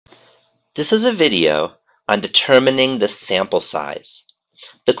This is a video on determining the sample size.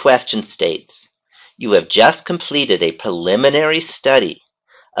 The question states, you have just completed a preliminary study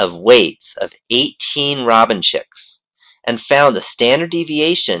of weights of 18 robin chicks and found the standard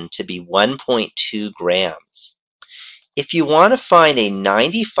deviation to be 1.2 grams. If you want to find a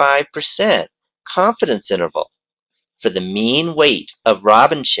 95% confidence interval for the mean weight of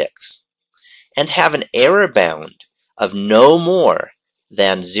robin chicks and have an error bound of no more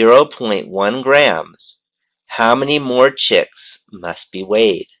than 0.1 grams, how many more chicks must be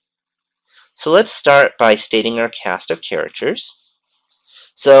weighed? So let's start by stating our cast of characters.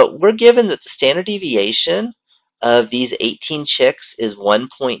 So we're given that the standard deviation of these 18 chicks is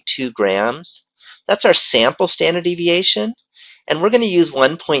 1.2 grams. That's our sample standard deviation. And we're going to use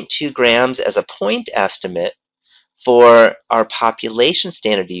 1.2 grams as a point estimate for our population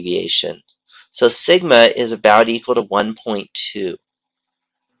standard deviation. So sigma is about equal to 1.2.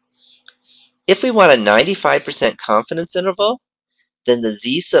 If we want a 95% confidence interval, then the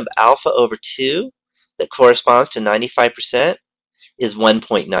z sub alpha over 2 that corresponds to 95% is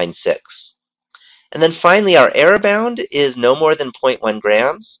 1.96. And then finally, our error bound is no more than 0.1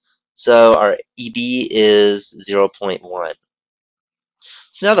 grams, so our EB is 0.1.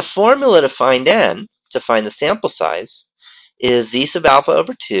 So now the formula to find n, to find the sample size, is z sub alpha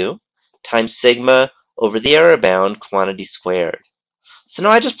over 2 times sigma over the error bound quantity squared. So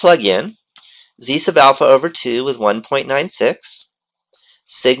now I just plug in. Z sub alpha over 2 was 1.96.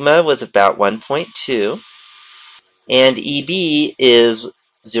 Sigma was about 1.2. And EB is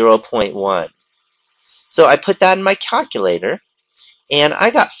 0.1. So I put that in my calculator, and I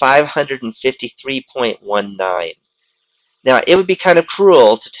got 553.19. Now, it would be kind of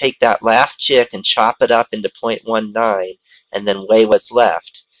cruel to take that last chick and chop it up into 0.19 and then weigh what's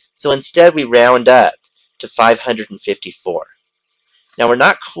left. So instead, we round up to 554. Now, we're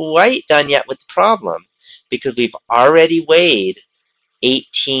not quite done yet with the problem because we've already weighed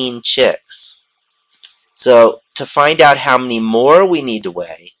 18 chicks. So to find out how many more we need to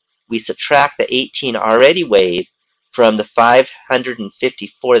weigh, we subtract the 18 already weighed from the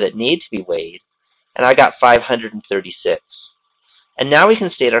 554 that need to be weighed, and I got 536. And now we can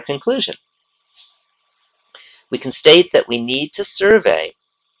state our conclusion. We can state that we need to survey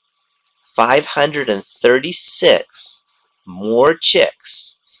 536 more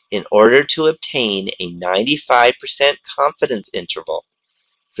chicks in order to obtain a 95% confidence interval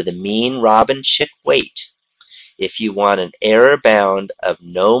for the mean robin chick weight if you want an error bound of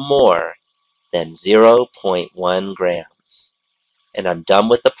no more than 0.1 grams. And I'm done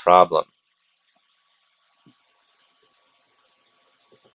with the problem.